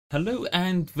Hello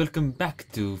and welcome back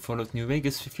to Fallout New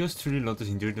Vegas with yours truly, Lotus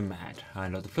Indoril the Mad. I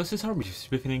know the process are, which is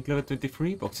Spiffing level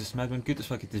 23, boxes Madman, good as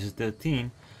fuck, this is 13,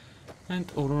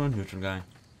 and Aurora Neutral Guy.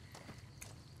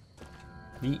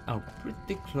 We are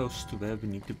pretty close to where we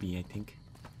need to be, I think.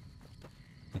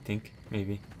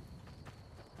 Maybe.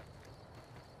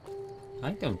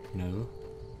 I don't know.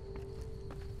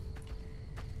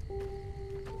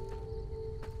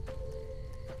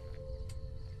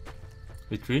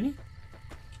 Wait, really?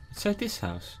 It's at this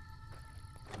house.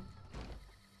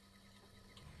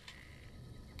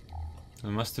 I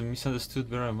must have misunderstood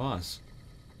where I was.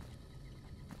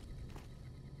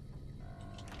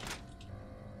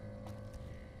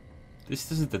 This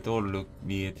doesn't at all look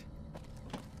weird.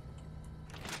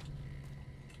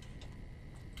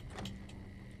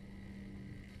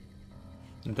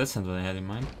 And that's not what I had in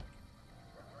mind.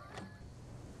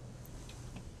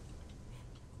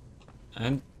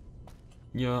 And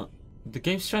yeah, the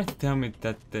game's trying to tell me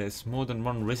that there's more than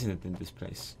one resident in this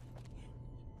place.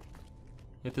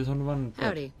 Yet there's only one bed.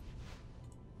 Howdy. Do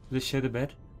they share the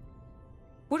bed?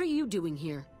 What are you doing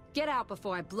here? Get out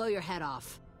before I blow your head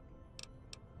off.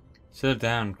 Settle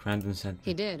down, Crandon said.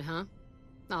 He did, huh?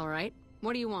 Alright.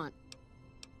 What do you want?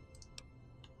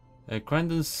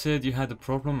 Crandon said you had a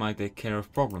problem, I take care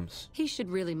of problems. He should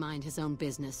really mind his own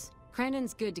business.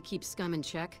 Crandon's good to keep scum in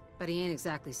check, but he ain't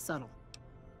exactly subtle.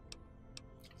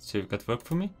 So you've got work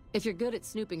for me? If you're good at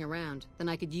snooping around, then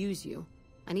I could use you.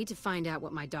 I need to find out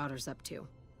what my daughter's up to.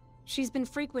 She's been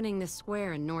frequenting this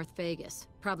square in North Vegas,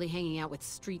 probably hanging out with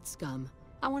street scum.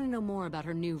 I want to know more about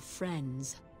her new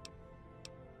friends.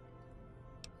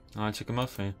 I'll check them out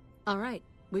for you. Alright,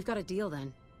 we've got a deal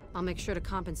then. I'll make sure to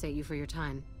compensate you for your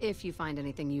time, if you find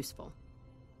anything useful.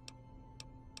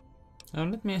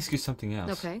 Let me ask you something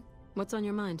else. Okay, what's on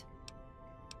your mind?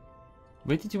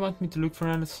 Where did you want me to look for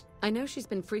Alice? I know she's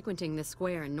been frequenting this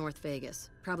square in North Vegas,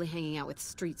 probably hanging out with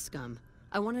street scum.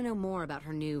 I want to know more about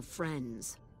her new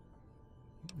friends.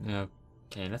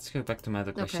 Okay, let's get back to my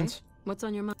other questions. Okay, what's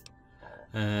on your mind?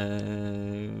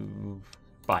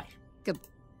 Bye. Good.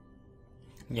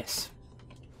 Yes.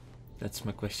 That's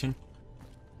my question.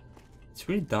 It's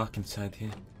really dark inside here.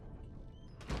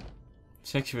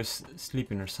 It's like she was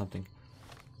sleeping or something.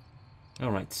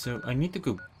 Alright, so I need to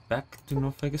go back to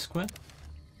North Vegas Square.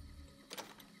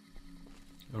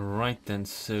 Alright then,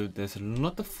 so there's a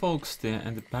lot of folks there,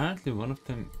 and apparently one of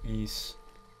them is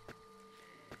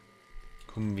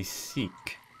whom we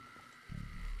seek.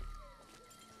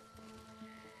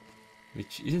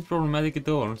 Which isn't problematic at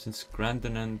all, since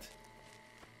Grandin and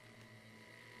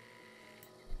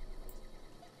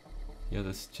the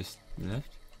others just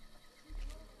left.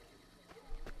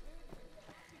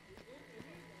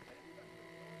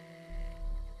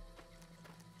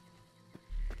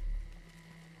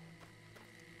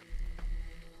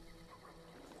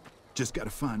 Just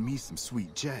gotta find me some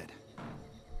sweet Jed.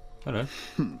 Hello.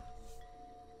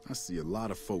 I see a lot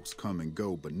of folks come and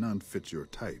go, but none fit your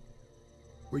type.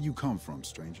 Where you come from,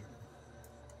 stranger?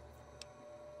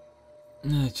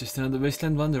 Just another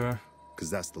wasteland wanderer.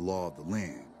 'Cause that's the law of the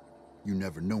land. You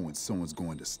never know when someone's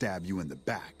going to stab you in the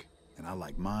back, and I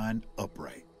like mine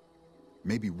upright.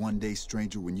 Maybe one day,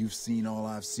 stranger, when you've seen all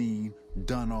I've seen,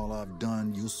 done all I've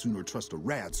done, you'll sooner trust a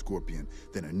rad scorpion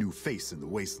than a new face in the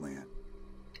wasteland.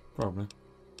 Probably.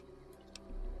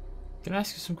 Can I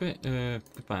ask you some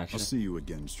goodbye, actually? I'll see you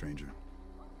again, stranger.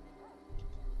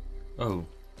 Oh.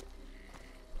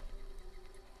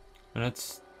 And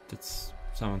that's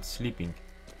someone sleeping.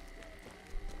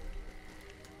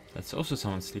 That's also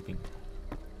someone sleeping.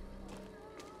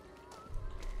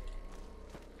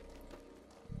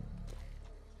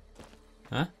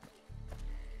 Huh?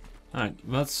 Alright,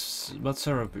 what's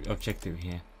our objective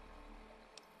here?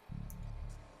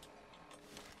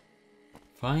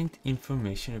 Find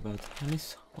information about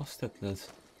Alice Hostetler's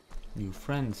new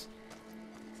friends.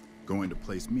 Going to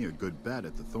place me a good bat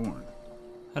at the thorn.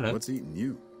 Hello. What's eating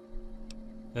you?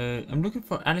 I'm looking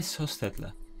for Alice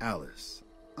Hostetler. Alice.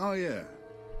 Oh yeah.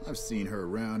 I've seen her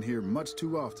around here much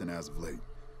too often as of late.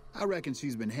 I reckon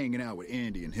she's been hanging out with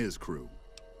Andy and his crew.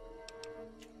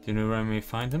 Do you know where I may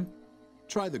find them?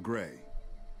 Try the gray.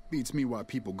 Beats me why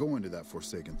people go into that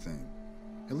forsaken thing.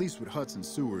 At least with huts and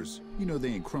sewers, you know they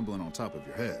ain't crumbling on top of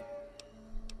your head.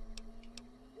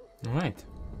 Alright.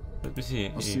 Let me see.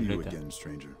 I'll see you again,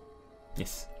 stranger.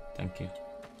 Yes, thank you.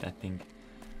 That thing.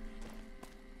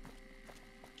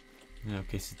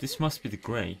 Okay, so this must be the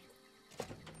gray.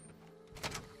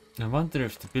 I wonder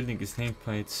if the building is named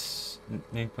by its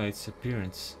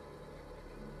appearance.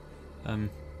 I'm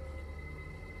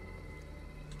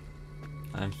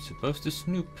supposed to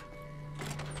snoop.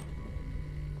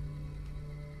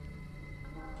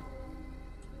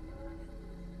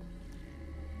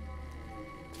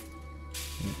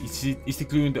 Is the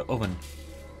clue in the oven?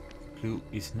 Clue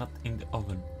is not in the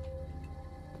oven.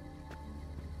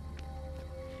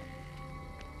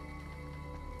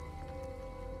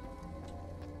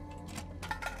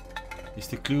 Is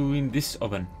the clue in this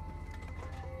oven?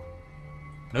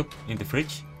 Nope. In the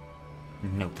fridge?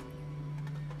 Nope.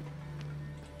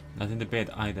 Not in the bed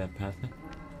either, apparently.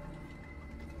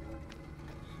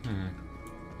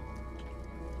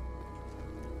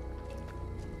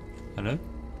 Hello?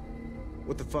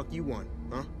 What the fuck you want,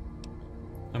 huh?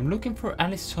 I'm looking for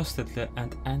Alice Hostetler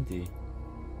and Andy.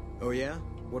 Oh yeah?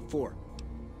 What for?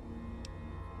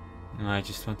 I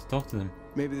just want to talk to them.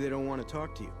 Maybe they don't want to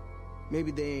talk to you.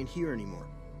 Maybe they ain't here anymore.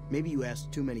 Maybe you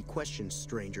asked too many questions,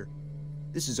 stranger.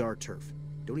 This is our turf.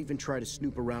 Don't even try to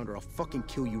snoop around or I'll fucking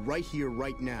kill you right here,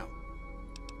 right now.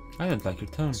 I don't like your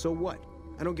tone. So what?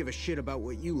 I don't give a shit about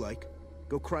what you like.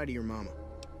 Go cry to your mama.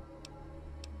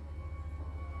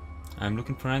 I'm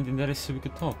looking for Andy and Alice so we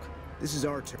could talk. This is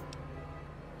our turn.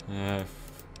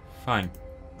 Fine.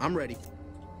 I'm ready.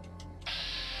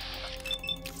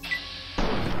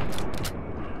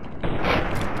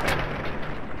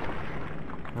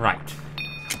 Right.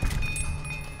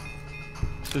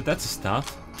 So that's a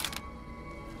start.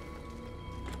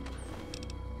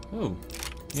 Oh,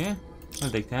 yeah.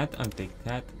 I'll take that, I'll take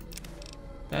that.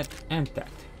 That and that.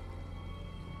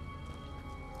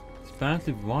 There's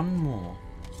apparently one more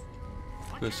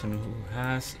person who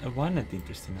has a violent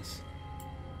interest in us.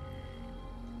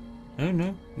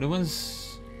 No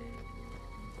one's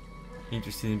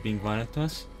interested in being violent to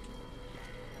us.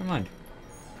 Never mind.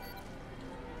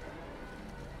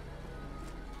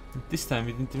 This time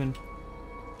we didn't even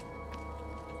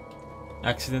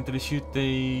accidentally shoot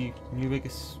a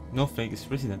North Vegas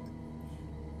resident.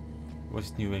 Was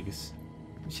it New Vegas?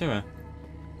 Whichever.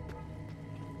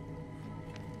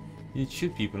 You didn't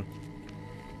shoot people.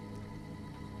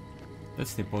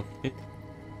 That's the important bit.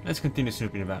 Let's continue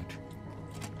snooping about.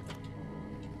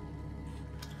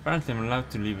 Apparently I'm allowed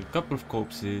to leave a couple of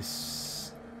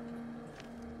corpses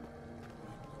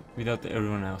without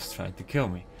everyone else trying to kill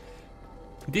me.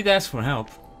 I did ask for help,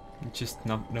 just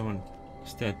no one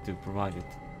was there to provide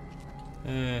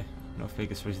it. North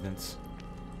Vegas residents.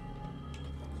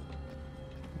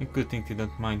 A good thing they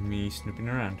don't mind me snooping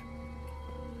around.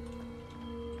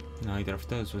 Neither of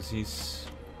those was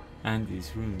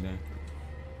Andy's room there.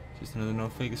 Just another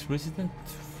North Vegas resident.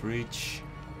 Fridge.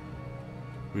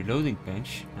 Reloading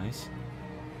bench, nice.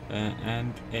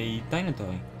 And a dino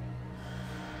toy.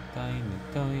 Dino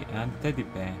toy and teddy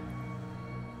bear.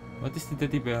 What is the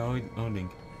teddy bear holding?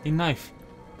 A knife.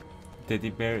 The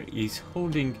teddy bear is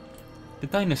holding the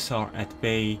dinosaur at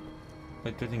bay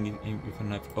by threatening it with a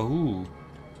knife. Oh!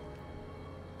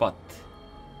 But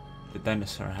the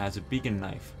dinosaur has a bigger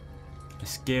knife. A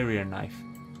scarier knife.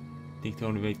 I think the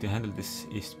only way to handle this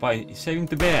is by saving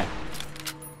the bear.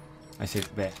 I saved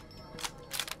the bear.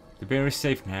 The bear is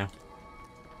safe now.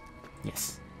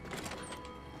 Yes.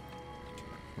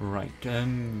 Right,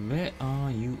 where are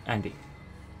you, Andy?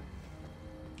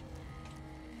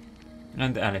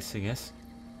 And Alice, I guess.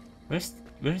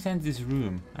 Where's Andy's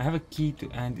room? I have a key to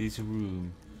Andy's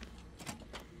room.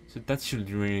 So that should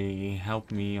really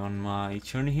help me on my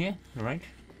journey here, right?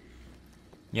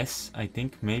 Yes, I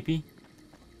think, maybe.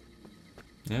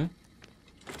 No?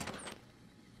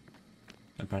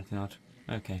 Apparently not.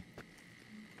 Okay.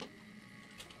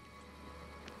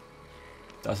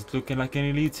 Doesn't look like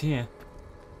any leads here.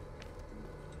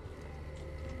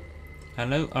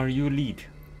 Hello, are you a lead?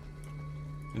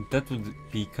 That would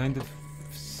be kind of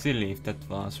silly if that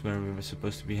was where we were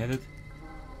supposed to be headed.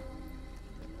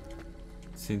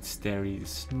 Since there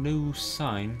is no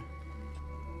sign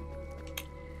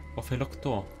of a locked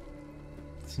door.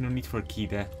 There's no need for a key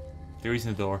there. There is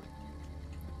no door.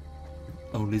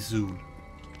 Only Zool.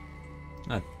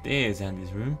 Ah, there's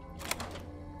Andy's room.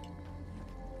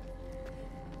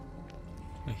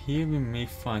 Now here we may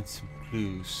find some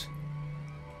clues.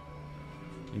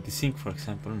 In the sink, for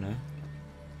example, no.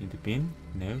 In the bin,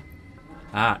 no.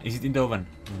 Ah, is it in the oven?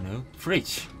 No.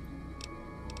 Fridge?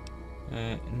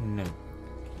 No.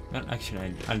 Well,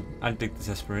 actually, I'll take the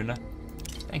sarsaparilla.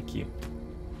 Thank you.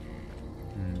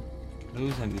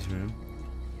 Close Andy's room.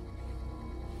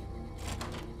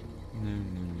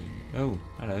 No. Oh,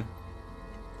 hello.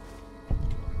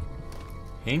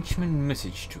 Henchman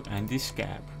message to Andy's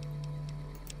scab.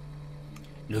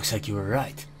 Looks like you were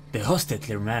right. The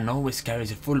Hostetler man always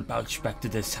carries a full pouch back to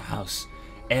this house.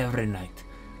 Every night.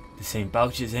 The same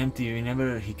pouch is empty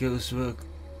whenever he goes work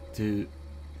to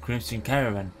Crimson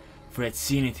Caravan. Fred's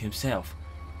seen it himself.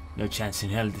 No chance in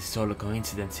hell this is all a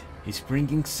coincidence. He's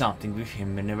bringing something with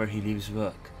him whenever he leaves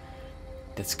work.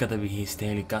 That's gotta be his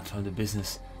daily cut from the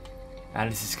business.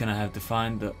 Alice is gonna have to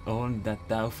find all that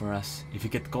dough for us. If we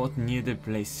get caught near the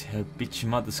place, her bitch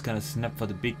mother's gonna snap for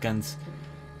the big guns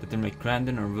that'll make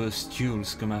Grandin or worse,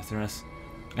 Jules come after us.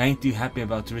 I ain't too happy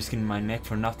about risking my neck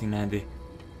for nothing, Andy.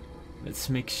 Let's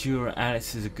make sure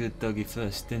Alice is a good doggy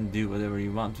first, then do whatever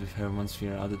you want with her once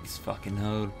we're out of this fucking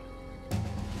hole.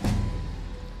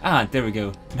 Ah, there we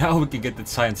go. Now we can get that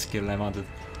science skill I wanted.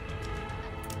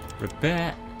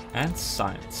 Repair and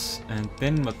science. And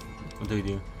then what do we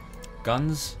do?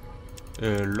 Guns,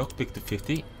 lockpick to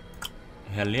 50.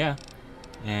 Hell yeah.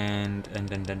 And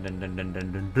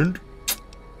then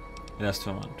last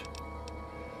one.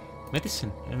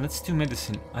 Medicine. Let's do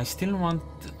medicine. I still want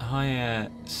higher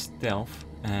stealth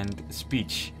and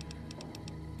speech.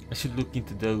 I should look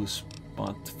into those,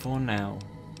 but for now,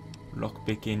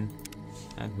 lockpicking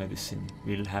and medicine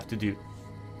will have to do.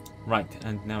 Right,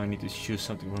 and now I need to choose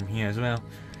something from here as well.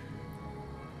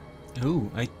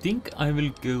 Oh, I think I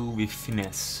will go with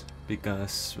finesse,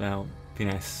 because, well,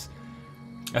 finesse.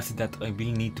 After that I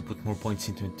will need to put more points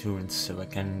into endurance so I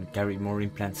can carry more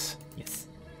implants. Yes.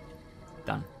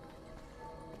 Done.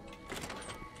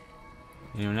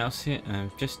 Anyone else here?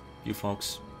 Just you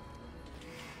folks.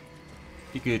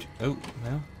 Be good. Oh,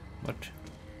 well, what?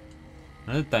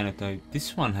 Another dino.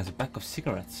 This one has a pack of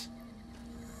cigarettes.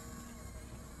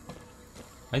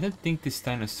 I don't think these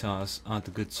dinosaurs are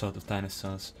the good sort of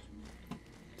dinosaurs.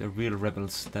 They're real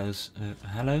rebels, those.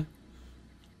 Hello?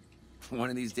 One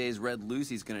of these days, Red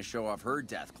Lucy's gonna show off her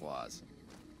death claws.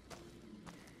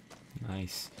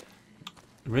 Nice.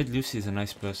 Red Lucy is a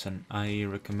nice person. I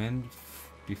recommend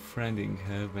befriending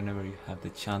her whenever you have the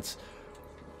chance.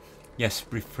 Yes,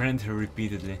 befriend her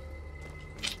repeatedly.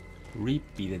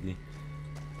 Repeatedly.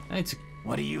 It's a...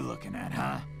 What are you looking at,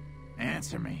 huh?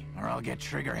 Answer me, or I'll get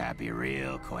trigger happy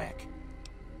real quick.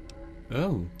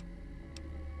 Oh.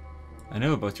 I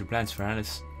know about your plans for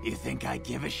Alice. You think I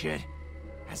give a shit?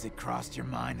 Has it crossed your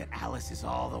mind that Alice is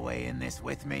all the way in this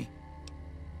with me?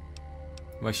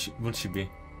 Why would she be?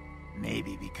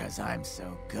 Maybe because I'm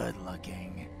so good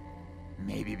looking.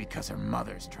 Maybe because her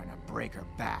mother's trying to break her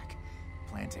back,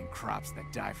 planting crops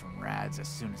that die from rads as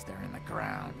soon as they're in the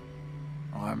ground.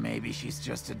 Or maybe she's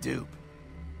just a dupe.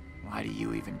 Why do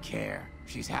you even care?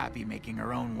 She's happy making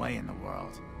her own way in the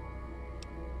world.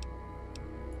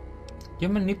 You're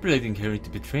manipulating her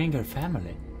into betraying her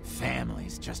family.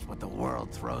 Family's just what the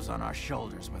world throws on our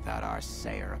shoulders without our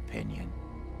say or opinion.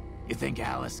 You think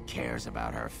Alice cares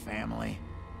about her family?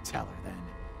 Tell her then.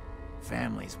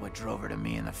 Family's what drove her to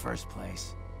me in the first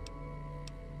place.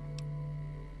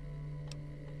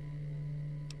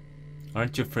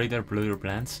 Aren't you afraid I'll blow your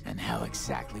plans? And how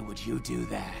exactly would you do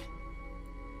that?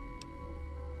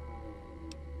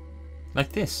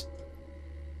 Like this.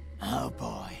 Oh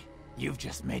boy, you've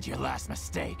just made your last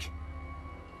mistake.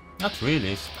 Not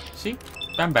really. See?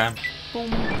 Bam bam.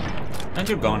 Boom. And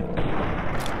you're gone.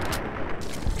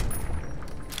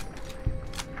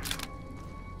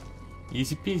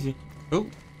 Easy peasy. Oh.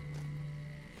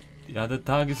 The other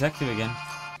tag is active again.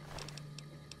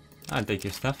 I'll take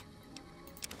your stuff.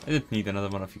 I don't need another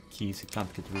one of your keys. I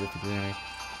can't get rid of it anyway.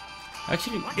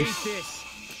 Actually, we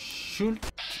should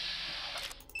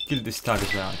kill this tag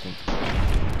as well, I think.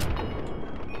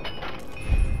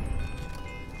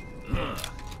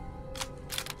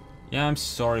 Yeah, I'm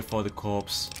sorry for the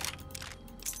corpse.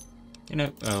 You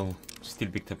know, oh, still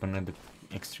picked up another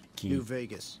extra key. New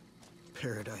Vegas.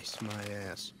 Paradise, my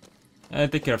ass.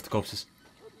 Take care of the corpses.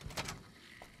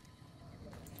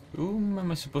 Whom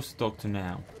am I supposed to talk to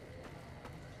now?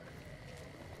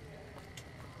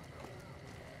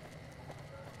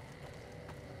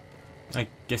 I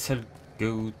guess I'll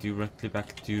go directly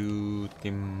back to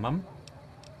the mum.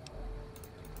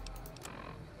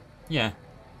 Yeah.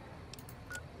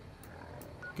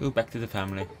 Go back to the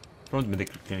family. From the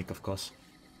medical clinic, of course.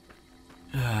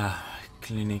 Ah,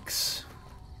 clinics.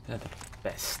 They're the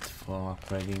best for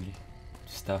upgrading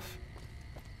stuff.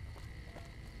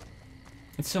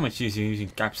 It's so much easier using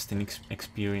caps than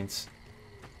experience.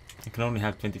 I can only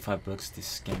have 25 bucks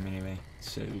this game anyway,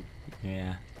 so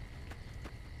yeah.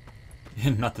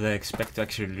 Not that I expect to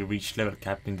actually reach level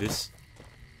cap in this.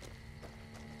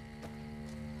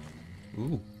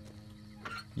 Ooh.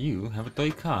 You have a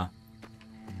toy car.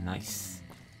 Nice.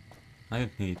 I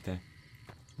don't need it though.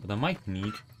 What I might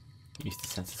need is the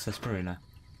senseless sarsaparilla.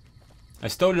 I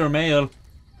stole your mail!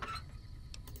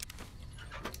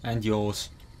 And yours.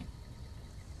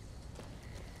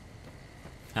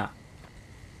 Ah.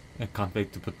 I can't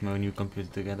wait to put my new computer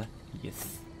together.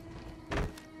 Yes.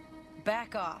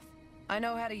 Back off. I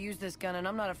know how to use this gun and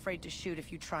I'm not afraid to shoot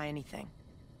if you try anything.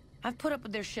 I've put up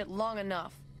with their shit long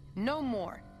enough. No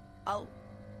more.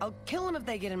 I'll kill them if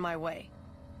they get in my way.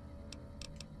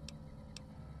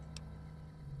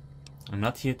 I'm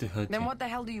not here to hurt Then you. what the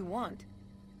hell do you want?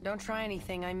 Don't try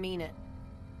anything, I mean it.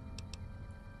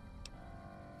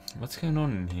 What's going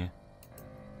on in here?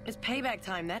 It's payback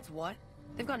time, that's what.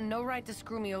 They've got no right to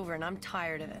screw me over and I'm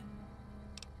tired of it.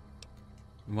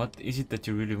 What is it that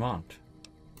you really want?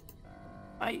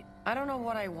 I don't know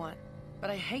what I want,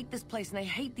 but I hate this place and I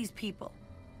hate these people.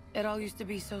 It all used to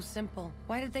be so simple.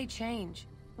 Why did they change?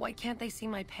 Why can't they see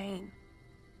my pain?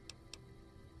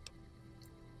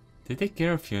 They take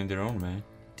care of you in their own way.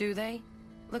 Do they?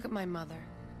 Look at my mother.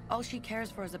 All she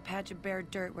cares for is a patch of bare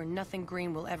dirt where nothing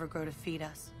green will ever grow to feed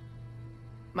us.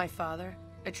 My father,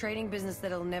 a trading business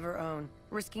that he'll never own,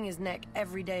 risking his neck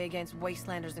every day against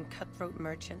wastelanders and cutthroat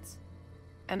merchants.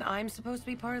 And I'm supposed to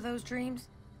be part of those dreams?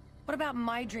 What about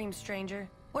my dreams, stranger?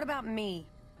 What about me?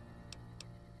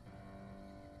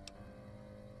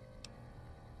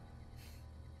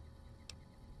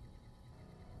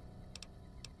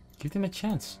 Give them a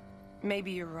chance.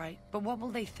 Maybe you're right, but what will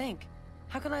they think?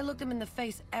 How can I look them in the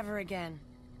face ever again?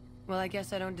 Well, I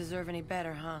guess I don't deserve any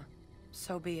better, huh?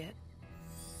 So be it.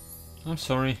 I'm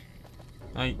sorry.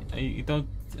 I don't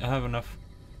have enough.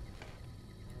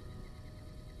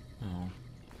 Oh.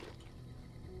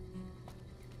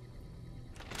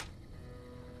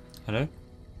 Hello?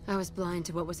 I was blind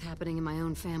to what was happening in my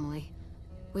own family.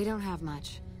 We don't have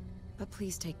much, but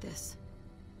please take this.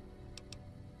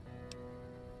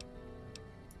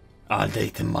 I'll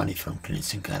take the money from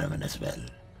Clinton Caravan as well.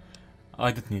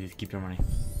 I don't need it. Keep your money.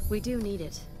 We do need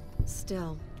it.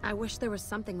 Still, I wish there was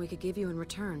something we could give you in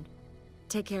return.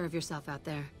 Take care of yourself out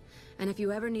there. And if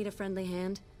you ever need a friendly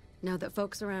hand, know that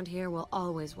folks around here will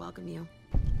always welcome you.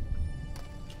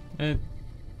 Do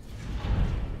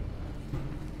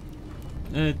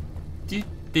you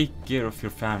take care of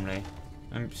your family?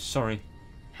 I'm sorry.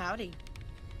 Howdy.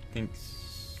 Thanks.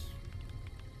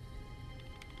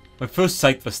 My first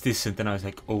sight was this, and then I was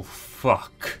like, oh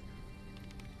fuck.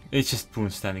 It's just Boone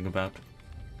standing about.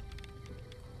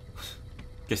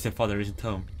 Guess their father isn't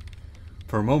home.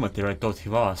 For a moment there I thought he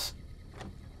was.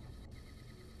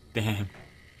 Damn.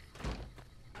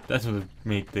 That would have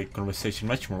made the conversation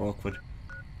much more awkward.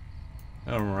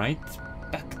 Alright,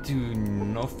 back to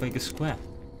North Vegas Square.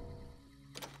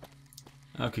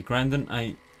 Okay, Grandin,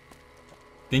 I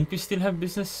think we still have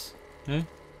business. Eh?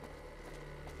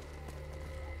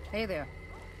 Hey there.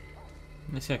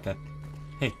 Let's see that.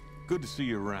 Hey. Good to see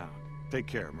you around. Take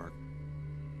care, Merc.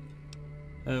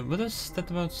 What was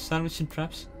that about salvage and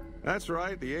traps? That's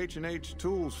right, the H&H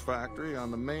Tools factory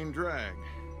on the main drag.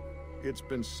 It's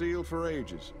been sealed for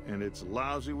ages, and it's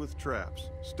lousy with traps.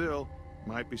 Still,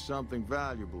 might be something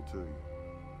valuable to you.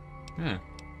 Yeah.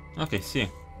 Okay, see you.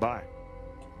 Bye.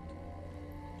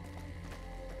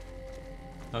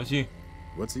 How's you?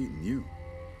 What's eating you?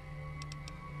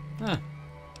 Ah,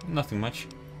 nothing much.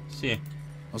 See ya.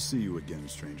 I'll see you again,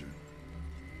 stranger.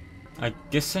 I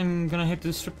guess I'm gonna head to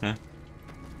the strip now.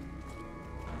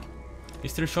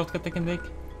 Is there a shortcut I can take?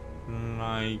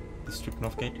 Like the strip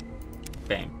north gate?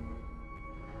 Bam.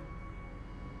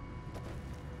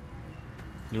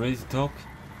 You ready to talk?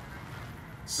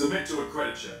 Submit to a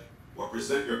credit check or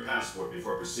present your passport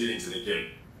before proceeding to the gate.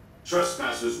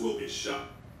 Trespassers will be shot.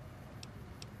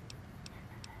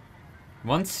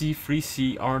 1C,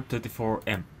 3C,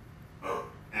 R34M. Oh.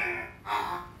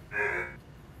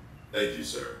 Thank you,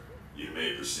 sir. You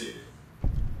may proceed.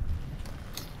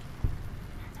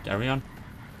 Carry on.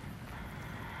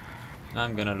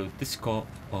 I'm gonna loot this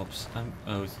corpse.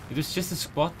 Oh, it was just a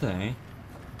squatter, eh?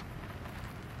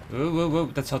 Whoa, whoa, whoa,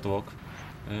 that's how to walk.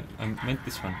 I meant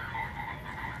this one.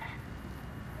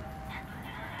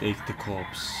 Take the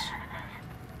corpse.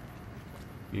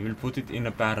 We will put it in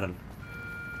a barrel.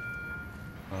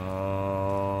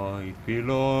 It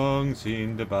belongs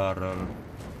in the barrel.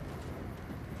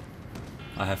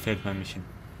 I have failed my mission.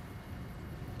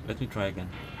 Let me try again.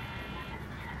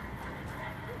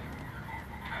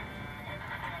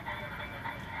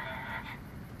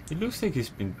 It looks like he's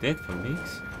been dead for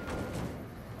weeks.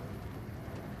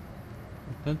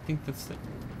 I don't think that's the...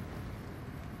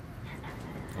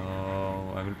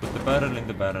 Oh, I will put the barrel in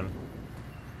the barrel.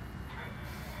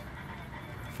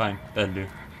 Fine, that'll do.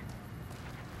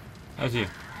 How's you?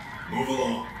 Move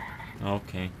along.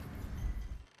 Okay.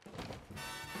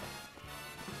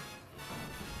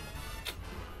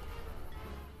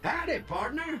 Howdy,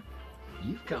 partner.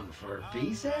 You've come for a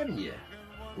piece, haven't you?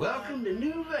 Welcome to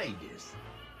New Vegas.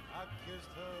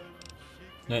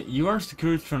 You are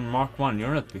security from Mark 1,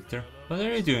 you're not Victor. What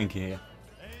are you doing here?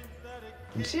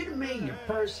 Consider me your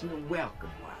personal welcome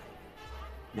wagon.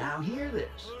 Now hear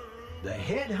this. The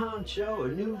head honcho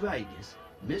of New Vegas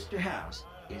Mr. House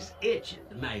is itching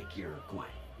to make your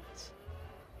acquaintance.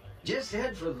 Just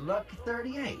head for the Lucky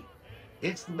 38.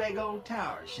 It's the big old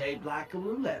tower shaped like a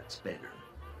roulette spinner.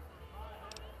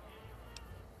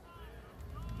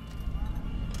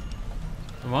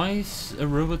 Why is a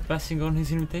robot passing on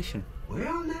his invitation?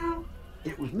 Well now,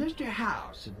 it was Mr.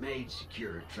 House that made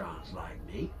Securitrons like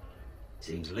me.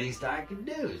 Seems the least I can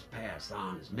do is pass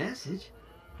on his message.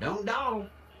 Don't dawdle.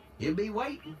 He'll be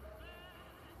waiting.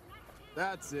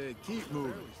 That's it. Keep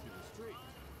moving.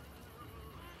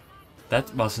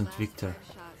 That wasn't Victor.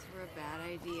 Shots were a bad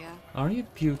idea. Are you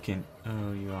puking?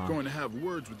 Oh, you are. Going to have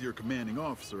words with your commanding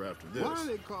officer after this. Why do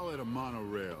they call it a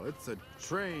monorail? It's a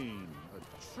train.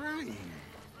 A train.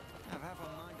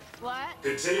 What?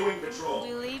 Continuing patrol.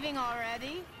 We leaving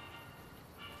already?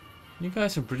 You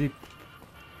guys are pretty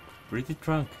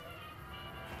drunk.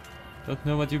 Don't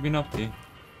know what you've been up to.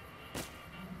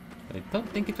 I don't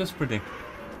think it was pretty.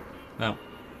 Now,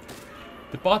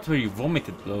 the part where you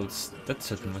vomited loads, that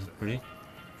certainly wasn't pretty.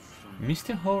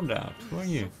 Mr. Holdout, who are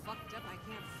you?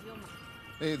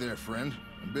 Hey there, friend.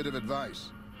 A bit of advice.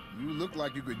 You look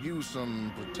like you could use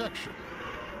some protection.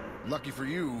 Lucky for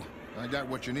you, I got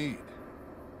what you need.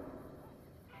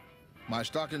 My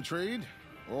stock in trade?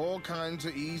 All kinds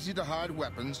of easy-to-hide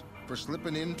weapons for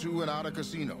slipping into and out of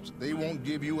casinos. They won't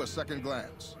give you a second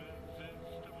glance.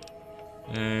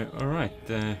 Alright,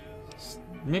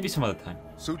 maybe some other time.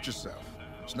 Suit yourself.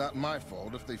 It's not my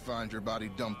fault if they find your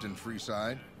body dumped in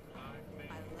Freeside.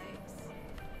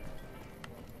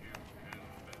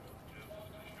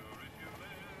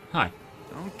 Hi.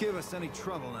 Don't give us any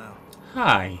trouble now.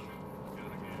 Hi.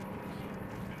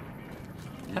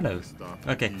 Hello.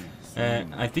 Okay.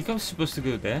 I think I was supposed to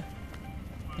go there.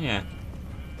 Yeah.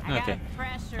 Okay.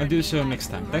 I'll do so next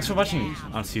time. Thanks for watching.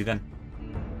 I'll see you then.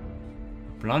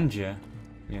 Plunger.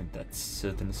 Yeah, that's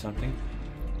certainly something.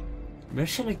 Where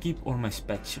shall I keep all my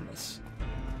spatulas?